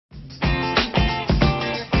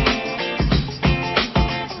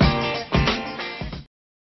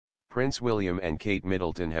Prince William and Kate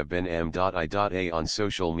Middleton have been m.i.a on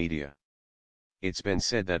social media. It's been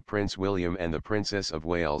said that Prince William and the Princess of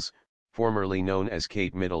Wales, formerly known as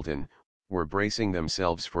Kate Middleton, were bracing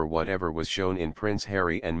themselves for whatever was shown in Prince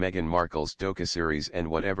Harry and Meghan Markle's docuseries and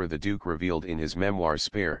whatever the Duke revealed in his memoir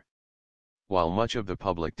Spare. While much of the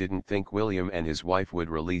public didn't think William and his wife would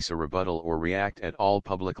release a rebuttal or react at all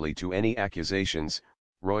publicly to any accusations,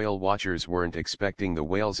 royal watchers weren't expecting the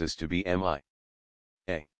Waleses to be MIA.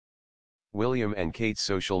 William and Kate's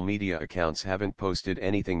social media accounts haven't posted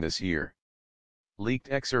anything this year. Leaked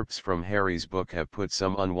excerpts from Harry's book have put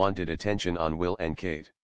some unwanted attention on Will and Kate.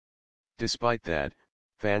 Despite that,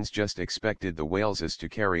 fans just expected the Waleses to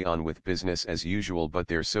carry on with business as usual, but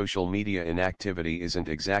their social media inactivity isn't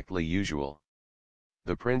exactly usual.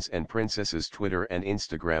 The Prince and Princess's Twitter and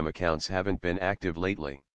Instagram accounts haven't been active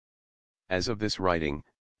lately. As of this writing,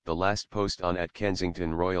 the last post on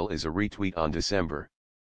 @Kensington Royal is a retweet on December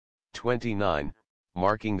 29,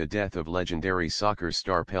 marking the death of legendary soccer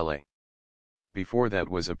star Pelé. Before that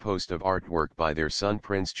was a post of artwork by their son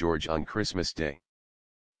Prince George on Christmas Day.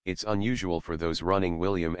 It's unusual for those running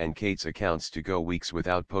William and Kate's accounts to go weeks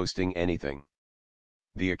without posting anything.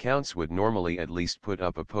 The accounts would normally at least put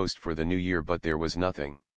up a post for the new year, but there was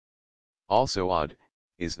nothing. Also odd,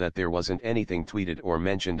 is that there wasn't anything tweeted or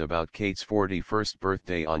mentioned about Kate's 41st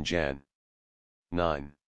birthday on Jan.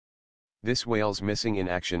 9. This Wales missing in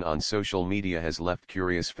action on social media has left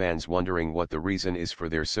curious fans wondering what the reason is for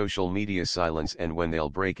their social media silence and when they'll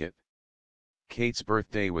break it. Kate's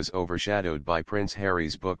birthday was overshadowed by Prince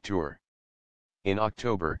Harry's book tour. In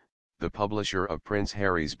October, the publisher of Prince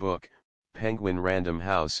Harry's book, Penguin Random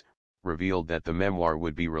House, revealed that the memoir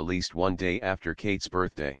would be released one day after Kate's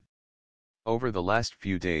birthday. Over the last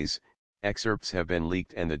few days, excerpts have been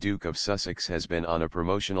leaked and the Duke of Sussex has been on a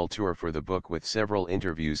promotional tour for the book with several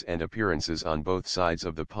interviews and appearances on both sides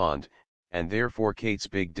of the pond, and therefore Kate's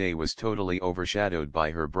big day was totally overshadowed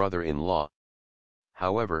by her brother-in-law.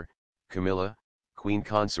 However, Camilla, Queen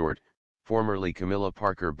Consort, formerly Camilla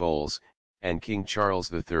Parker Bowles, and King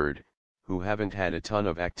Charles III, who haven't had a ton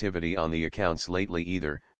of activity on the accounts lately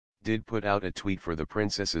either, did put out a tweet for the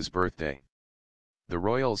princess's birthday. The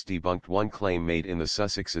royals debunked one claim made in the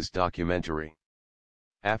Sussexes documentary.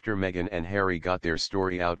 After Meghan and Harry got their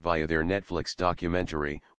story out via their Netflix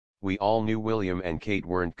documentary, we all knew William and Kate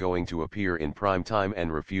weren't going to appear in prime time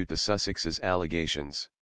and refute the Sussexes' allegations.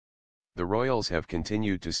 The royals have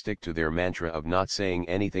continued to stick to their mantra of not saying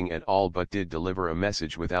anything at all, but did deliver a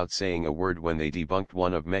message without saying a word when they debunked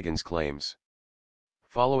one of Meghan's claims.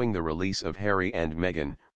 Following the release of Harry and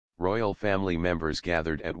Meghan, royal family members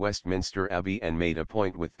gathered at Westminster Abbey and made a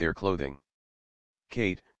point with their clothing.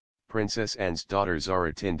 Kate, Princess Anne's daughter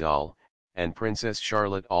Zara Tindall, and Princess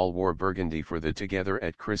Charlotte all wore burgundy for the Together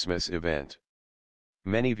at Christmas event.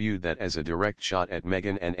 Many viewed that as a direct shot at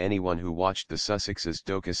Meghan and anyone who watched the Sussexes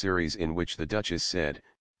docuseries, in which the Duchess said,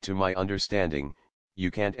 "To my understanding,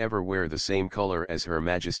 you can't ever wear the same color as Her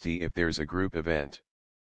Majesty if there's a group event.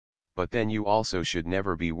 But then you also should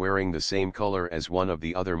never be wearing the same color as one of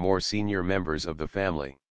the other more senior members of the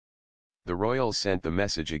family." The royals sent the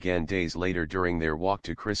message again days later during their walk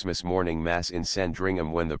to Christmas morning mass in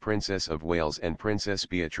Sandringham, when the Princess of Wales and Princess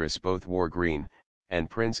Beatrice both wore green, and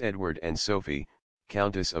Prince Edward and Sophie,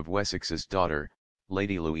 Countess of Wessex's daughter,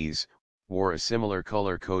 Lady Louise, wore a similar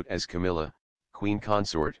color coat as Camilla, Queen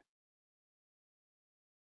Consort.